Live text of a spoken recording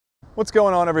What's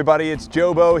going on, everybody? It's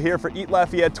JoBo here for Eat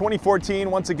Lafayette 2014.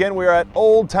 Once again, we are at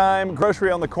Olde Tyme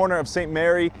Grocery on the corner of St.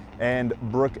 Mary and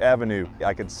Brook Avenue.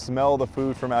 I could smell the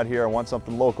food from out here. I want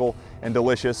something local and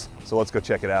delicious, so let's go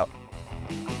check it out.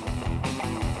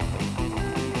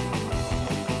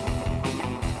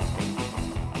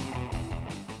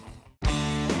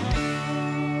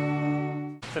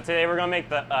 So today we're gonna make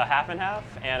the half and half,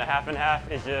 and a half and half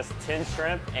is just 10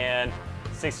 shrimp and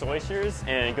 6 oysters,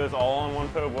 and it goes all on one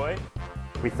po' boy.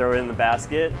 We throw it in the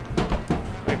basket.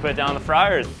 We put it down the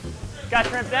fryers. Got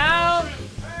shrimp down.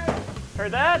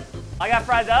 Heard that? I got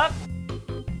fries up.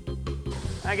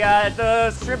 I got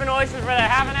those shrimp and oysters for the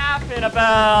half and half in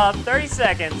about 30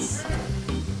 seconds.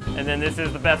 And then this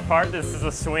is the best part. This is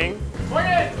a swing. Swing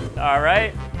it! All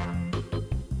right.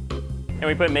 And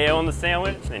we put mayo on the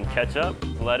sandwich, and ketchup,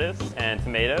 lettuce, and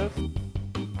tomatoes.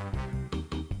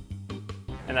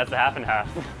 And that's a half and half.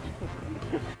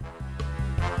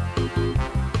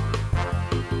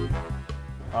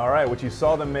 All right, what you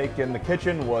saw them make in the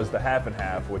kitchen was the half and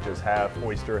half, which is half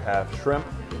oyster, half shrimp.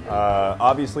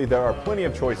 Obviously, there are plenty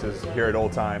of choices here at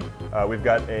Olde Tyme. We've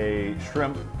got a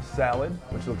shrimp salad,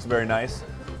 which looks very nice,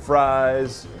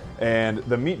 fries, and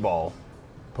the meatball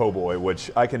po' boy, which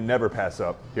I can never pass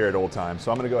up here at Olde Tyme.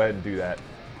 So I'm gonna go ahead and do that.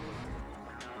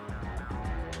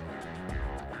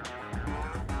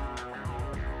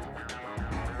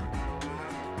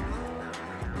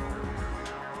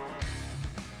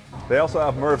 They also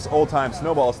have Murph's Olde Tyme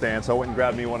snowball stand, so I went and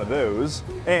grabbed me one of those.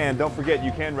 And don't forget,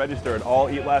 you can register at all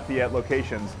Eat Lafayette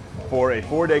locations for a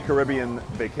 4-day Caribbean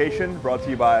vacation brought to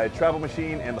you by Travel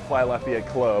Machine and the Fly Lafayette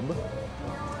Club.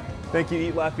 Thank you,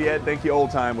 Eat Lafayette. Thank you,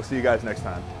 Olde Tyme. We'll see you guys next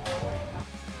time.